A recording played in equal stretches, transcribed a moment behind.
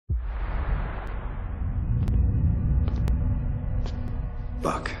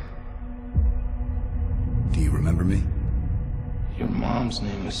Buck. Do you remember me? Your mom's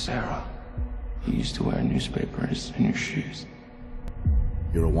name was Sarah. You used to wear newspapers in your shoes.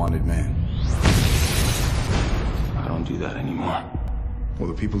 You're a wanted man. I don't do that anymore. Well,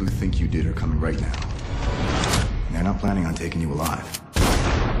 the people who think you did are coming right now. And they're not planning on taking you alive.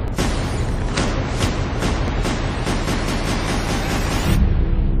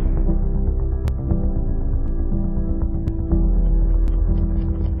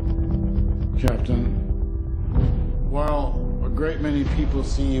 Captain, while a great many people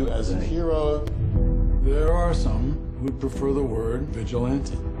see you as a hero, there are some who'd prefer the word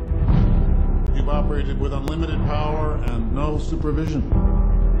vigilante. You've operated with unlimited power and no supervision.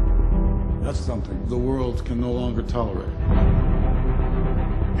 That's something the world can no longer tolerate.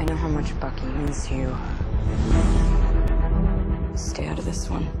 I know how much Bucky means to you. Stay out of this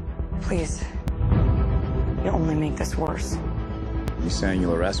one. Please. You'll only make this worse. You saying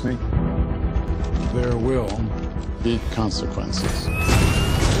you'll arrest me? There will be consequences.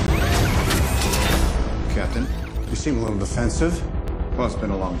 Captain, you seem a little defensive. Well, it's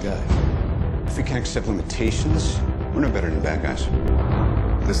been a long day. If we can't accept limitations, we're no better than bad guys.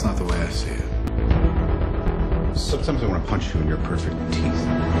 That's not the way I see it. Sometimes I want to punch you in your perfect teeth.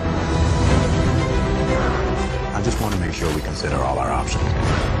 I just want to make sure we consider all our options.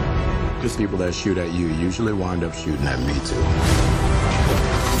 Because people that shoot at you usually wind up shooting at me, too.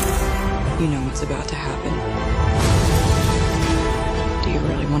 You know what's about to happen. Do you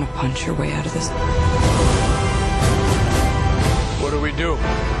really want to punch your way out of this? What do we do?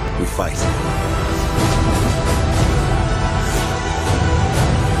 We fight.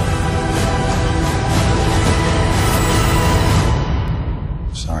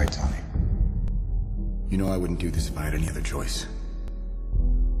 Sorry, Tony. You know I wouldn't do this if I had any other choice.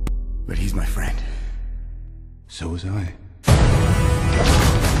 But he's my friend. So was I.